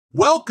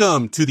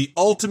Welcome to the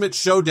ultimate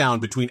showdown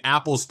between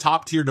Apple's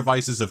top-tier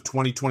devices of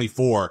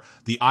 2024,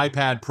 the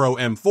iPad Pro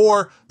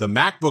M4, the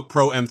MacBook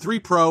Pro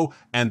M3 Pro,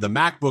 and the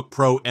MacBook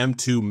Pro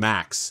M2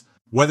 Max.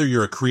 Whether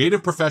you're a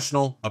creative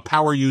professional, a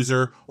power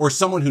user, or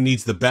someone who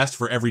needs the best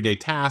for everyday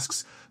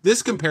tasks,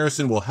 this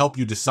comparison will help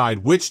you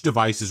decide which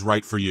device is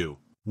right for you.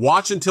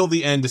 Watch until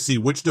the end to see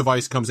which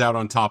device comes out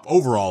on top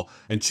overall,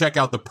 and check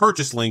out the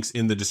purchase links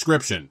in the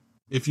description.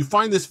 If you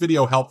find this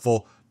video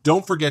helpful,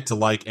 don't forget to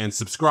like and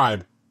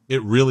subscribe.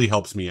 It really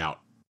helps me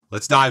out.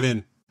 Let's dive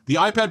in. The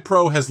iPad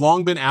Pro has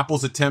long been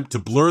Apple's attempt to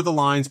blur the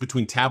lines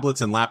between tablets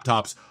and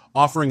laptops,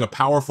 offering a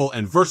powerful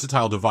and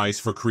versatile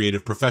device for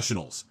creative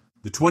professionals.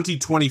 The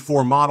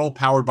 2024 model,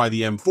 powered by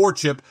the M4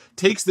 chip,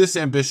 takes this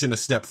ambition a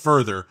step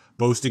further,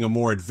 boasting a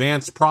more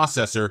advanced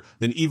processor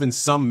than even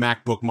some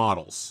MacBook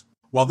models.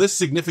 While this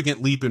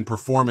significant leap in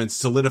performance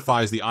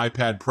solidifies the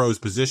iPad Pro's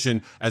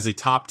position as a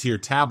top-tier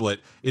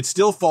tablet, it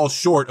still falls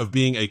short of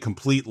being a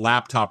complete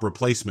laptop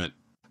replacement.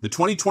 The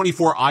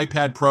 2024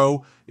 iPad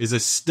Pro is a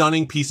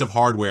stunning piece of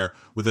hardware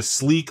with a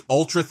sleek,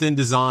 ultra-thin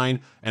design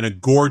and a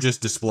gorgeous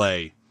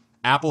display.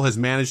 Apple has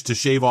managed to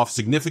shave off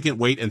significant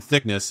weight and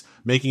thickness,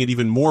 making it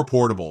even more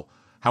portable.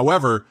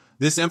 However,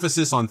 this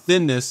emphasis on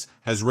thinness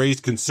has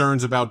raised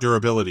concerns about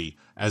durability,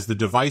 as the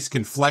device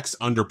can flex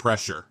under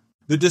pressure.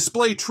 The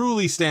display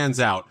truly stands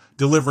out,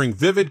 delivering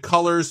vivid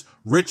colors,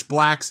 rich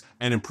blacks,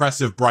 and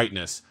impressive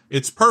brightness.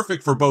 It's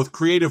perfect for both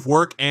creative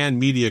work and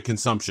media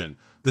consumption.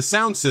 The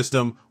sound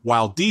system,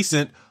 while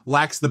decent,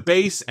 lacks the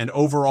bass and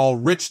overall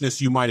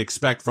richness you might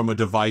expect from a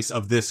device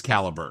of this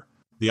caliber.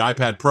 The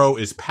iPad Pro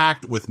is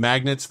packed with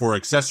magnets for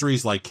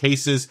accessories like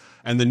cases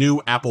and the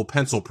new Apple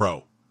Pencil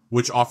Pro,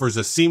 which offers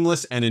a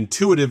seamless and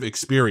intuitive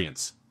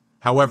experience.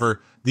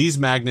 However, these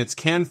magnets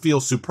can feel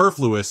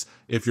superfluous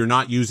if you're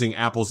not using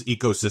Apple's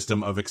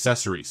ecosystem of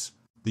accessories.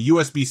 The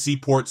USB-C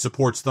port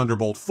supports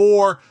Thunderbolt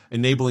 4,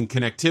 enabling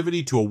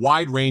connectivity to a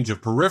wide range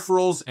of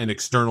peripherals and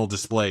external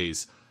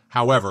displays.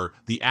 However,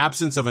 the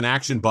absence of an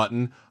action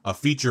button, a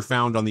feature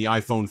found on the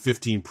iPhone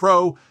 15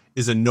 Pro,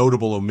 is a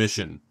notable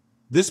omission.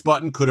 This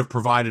button could have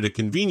provided a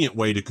convenient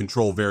way to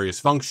control various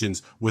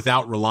functions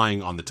without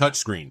relying on the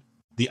touchscreen.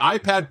 The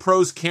iPad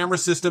Pro's camera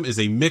system is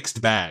a mixed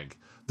bag.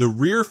 The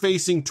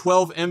rear-facing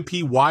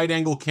 12MP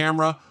wide-angle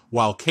camera,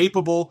 while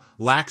capable,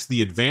 lacks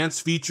the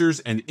advanced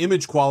features and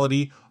image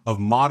quality of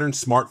modern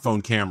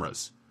smartphone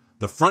cameras.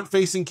 The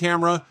front-facing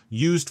camera,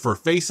 used for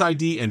Face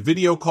ID and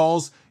video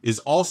calls, is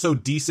also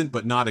decent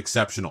but not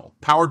exceptional.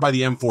 Powered by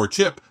the M4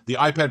 chip, the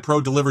iPad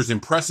Pro delivers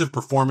impressive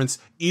performance,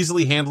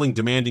 easily handling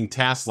demanding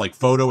tasks like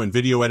photo and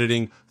video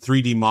editing,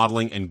 3D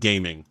modeling, and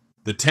gaming.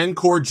 The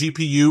 10-core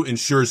GPU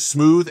ensures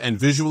smooth and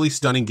visually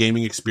stunning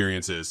gaming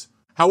experiences.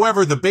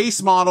 However, the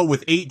base model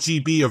with 8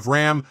 GB of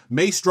RAM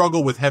may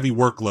struggle with heavy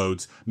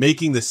workloads,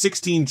 making the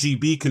 16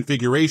 GB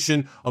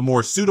configuration a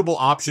more suitable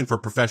option for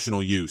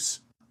professional use.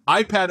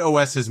 iPad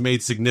OS has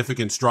made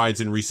significant strides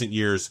in recent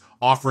years,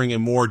 offering a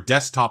more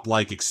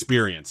desktop-like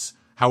experience.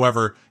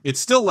 However, it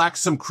still lacks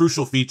some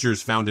crucial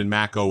features found in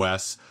Mac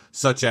OS,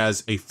 such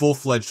as a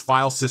full-fledged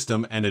file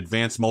system and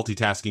advanced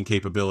multitasking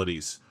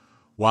capabilities.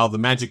 While the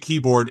Magic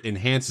Keyboard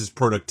enhances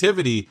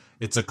productivity,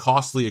 it's a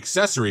costly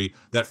accessory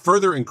that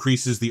further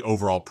increases the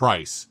overall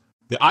price.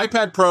 The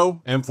iPad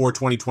Pro M4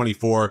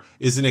 2024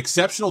 is an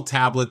exceptional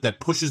tablet that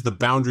pushes the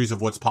boundaries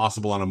of what's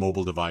possible on a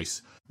mobile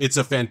device. It's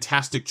a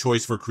fantastic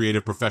choice for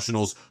creative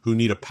professionals who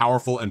need a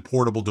powerful and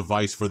portable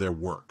device for their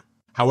work.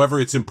 However,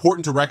 it's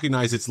important to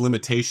recognize its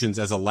limitations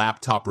as a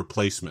laptop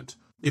replacement.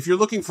 If you're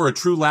looking for a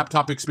true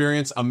laptop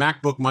experience, a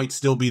MacBook might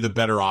still be the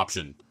better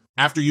option.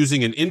 After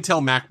using an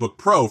Intel MacBook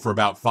Pro for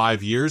about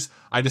 5 years,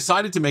 I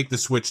decided to make the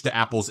switch to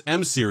Apple's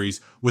M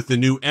series with the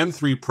new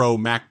M3 Pro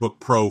MacBook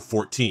Pro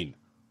 14.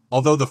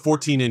 Although the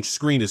 14-inch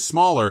screen is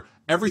smaller,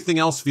 everything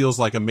else feels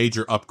like a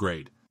major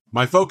upgrade.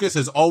 My focus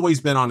has always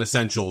been on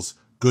essentials: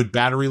 good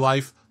battery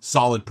life,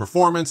 solid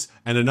performance,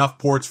 and enough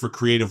ports for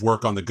creative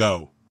work on the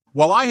go.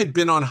 While I had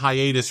been on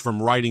hiatus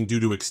from writing due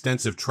to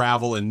extensive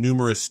travel and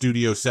numerous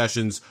studio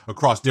sessions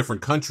across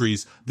different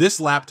countries, this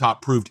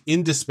laptop proved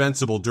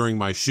indispensable during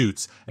my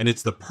shoots, and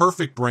it's the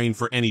perfect brain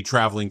for any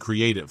traveling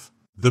creative.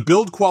 The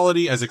build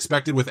quality, as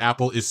expected with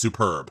Apple, is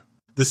superb.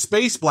 The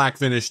space black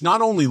finish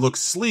not only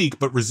looks sleek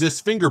but resists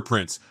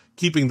fingerprints,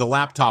 keeping the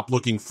laptop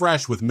looking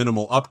fresh with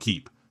minimal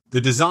upkeep. The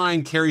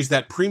design carries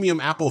that premium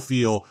Apple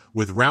feel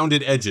with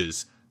rounded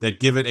edges that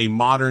give it a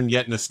modern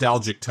yet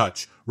nostalgic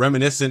touch,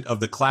 reminiscent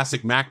of the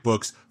classic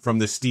MacBooks from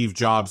the Steve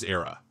Jobs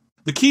era.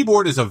 The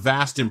keyboard is a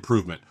vast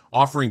improvement,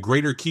 offering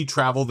greater key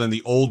travel than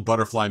the old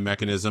butterfly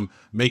mechanism,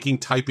 making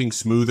typing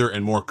smoother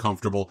and more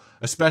comfortable,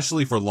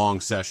 especially for long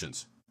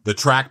sessions. The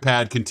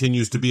trackpad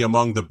continues to be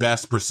among the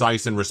best,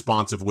 precise and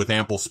responsive with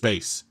ample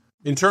space.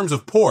 In terms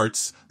of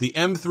ports, the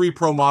M3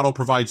 Pro model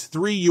provides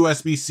 3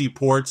 USB-C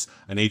ports,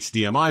 an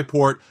HDMI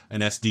port,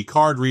 an SD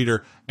card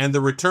reader, and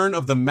the return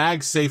of the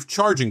MagSafe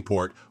charging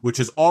port, which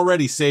has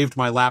already saved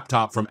my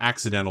laptop from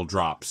accidental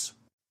drops.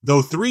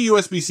 Though 3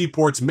 USB-C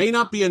ports may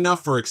not be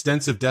enough for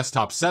extensive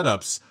desktop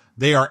setups,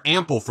 they are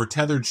ample for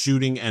tethered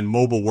shooting and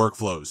mobile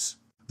workflows.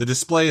 The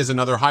display is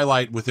another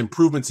highlight, with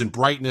improvements in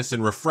brightness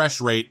and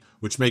refresh rate,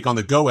 which make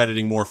on-the-go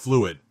editing more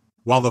fluid.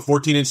 While the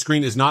 14-inch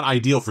screen is not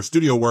ideal for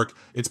studio work,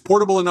 it's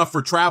portable enough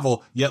for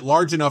travel, yet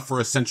large enough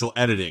for essential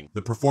editing.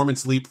 The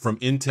performance leap from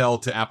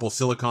Intel to Apple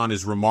Silicon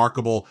is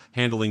remarkable,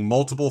 handling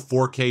multiple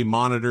 4K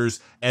monitors,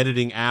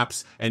 editing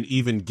apps, and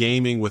even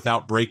gaming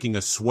without breaking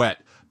a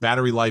sweat.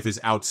 Battery life is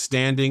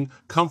outstanding,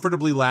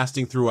 comfortably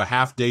lasting through a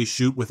half-day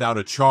shoot without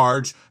a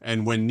charge,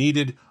 and when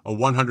needed, a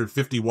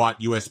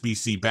 150-watt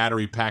USB-C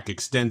battery pack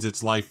extends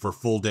its life for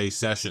full-day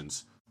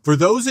sessions. For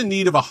those in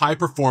need of a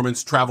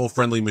high-performance,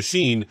 travel-friendly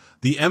machine,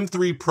 the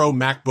M3 Pro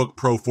MacBook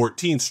Pro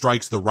 14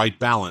 strikes the right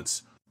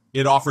balance.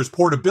 It offers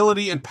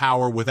portability and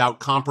power without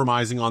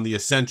compromising on the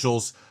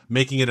essentials,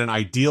 making it an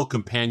ideal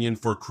companion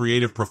for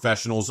creative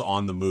professionals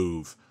on the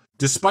move.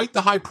 Despite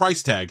the high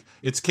price tag,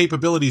 its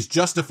capabilities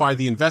justify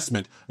the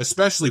investment,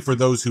 especially for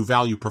those who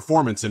value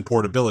performance and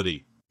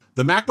portability.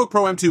 The MacBook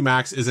Pro M2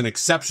 Max is an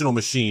exceptional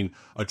machine,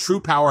 a true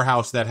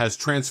powerhouse that has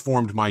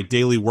transformed my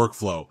daily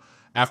workflow.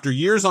 After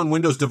years on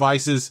Windows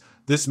devices,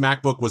 this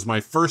MacBook was my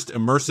first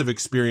immersive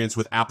experience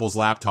with Apple's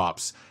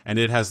laptops, and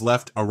it has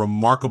left a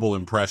remarkable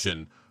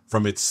impression.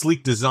 From its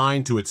sleek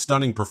design to its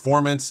stunning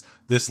performance,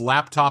 this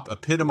laptop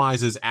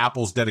epitomizes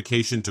Apple's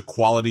dedication to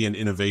quality and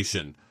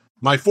innovation.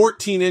 My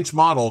 14-inch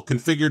model,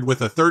 configured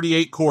with a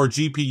 38-core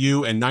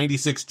GPU and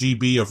 96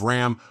 GB of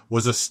RAM,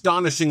 was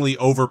astonishingly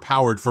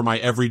overpowered for my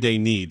everyday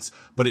needs,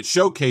 but it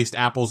showcased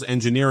Apple's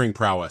engineering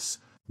prowess.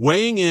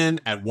 Weighing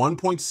in at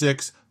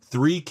 1.63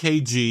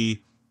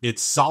 kg,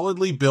 it's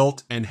solidly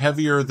built and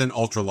heavier than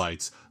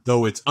ultralights,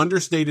 though its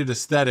understated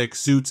aesthetic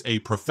suits a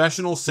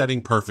professional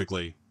setting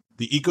perfectly.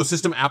 The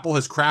ecosystem Apple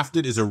has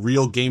crafted is a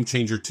real game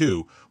changer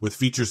too, with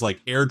features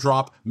like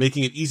AirDrop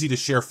making it easy to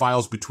share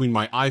files between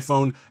my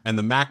iPhone and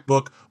the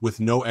MacBook with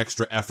no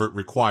extra effort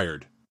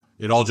required.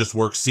 It all just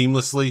works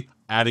seamlessly,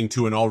 adding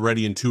to an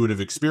already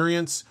intuitive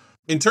experience.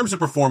 In terms of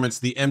performance,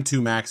 the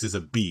M2 Max is a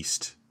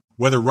beast.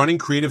 Whether running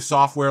creative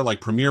software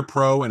like Premiere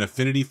Pro and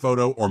Affinity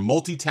Photo or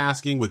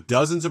multitasking with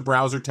dozens of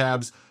browser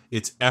tabs,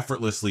 it's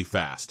effortlessly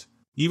fast.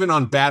 Even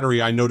on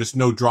battery, I noticed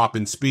no drop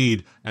in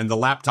speed, and the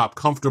laptop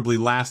comfortably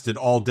lasted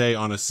all day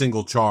on a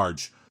single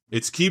charge.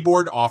 Its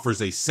keyboard offers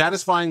a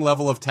satisfying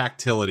level of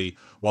tactility,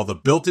 while the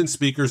built-in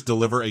speakers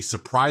deliver a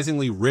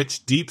surprisingly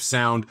rich, deep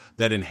sound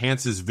that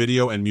enhances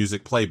video and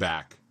music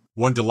playback.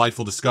 One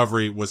delightful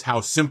discovery was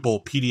how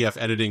simple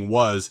PDF editing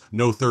was,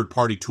 no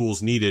third-party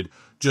tools needed,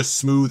 just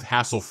smooth,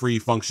 hassle-free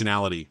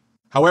functionality.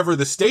 However,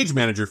 the Stage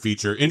Manager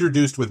feature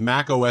introduced with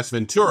macOS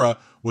Ventura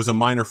was a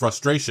minor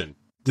frustration.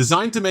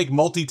 Designed to make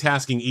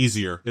multitasking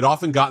easier, it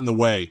often got in the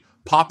way,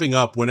 popping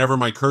up whenever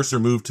my cursor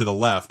moved to the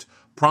left,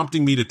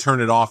 prompting me to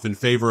turn it off in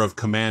favor of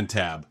Command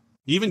Tab.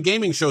 Even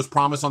gaming shows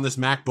promise on this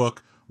MacBook,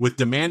 with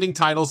demanding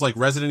titles like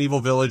Resident Evil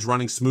Village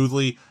running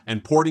smoothly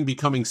and porting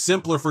becoming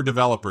simpler for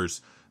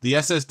developers. The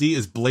SSD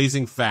is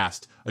blazing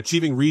fast,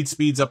 achieving read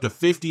speeds up to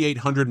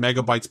 5,800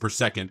 megabytes per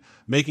second,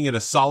 making it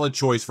a solid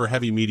choice for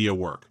heavy media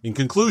work. In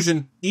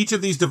conclusion, each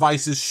of these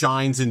devices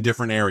shines in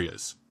different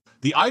areas.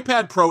 The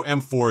iPad Pro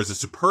M4 is a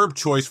superb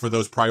choice for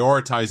those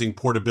prioritizing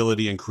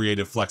portability and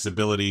creative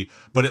flexibility,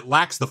 but it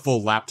lacks the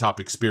full laptop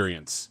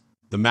experience.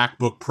 The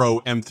MacBook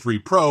Pro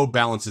M3 Pro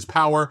balances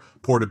power,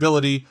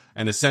 portability,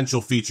 and essential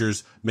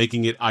features,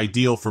 making it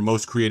ideal for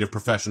most creative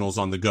professionals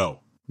on the go.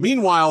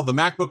 Meanwhile, the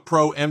MacBook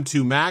Pro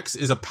M2 Max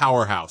is a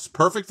powerhouse,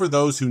 perfect for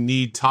those who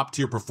need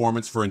top-tier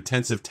performance for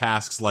intensive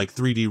tasks like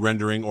 3D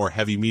rendering or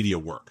heavy media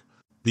work.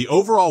 The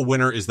overall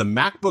winner is the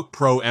MacBook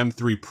Pro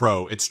M3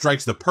 Pro. It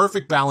strikes the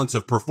perfect balance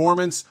of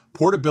performance,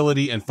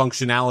 portability, and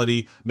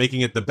functionality, making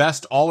it the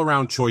best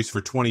all-around choice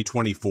for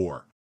 2024.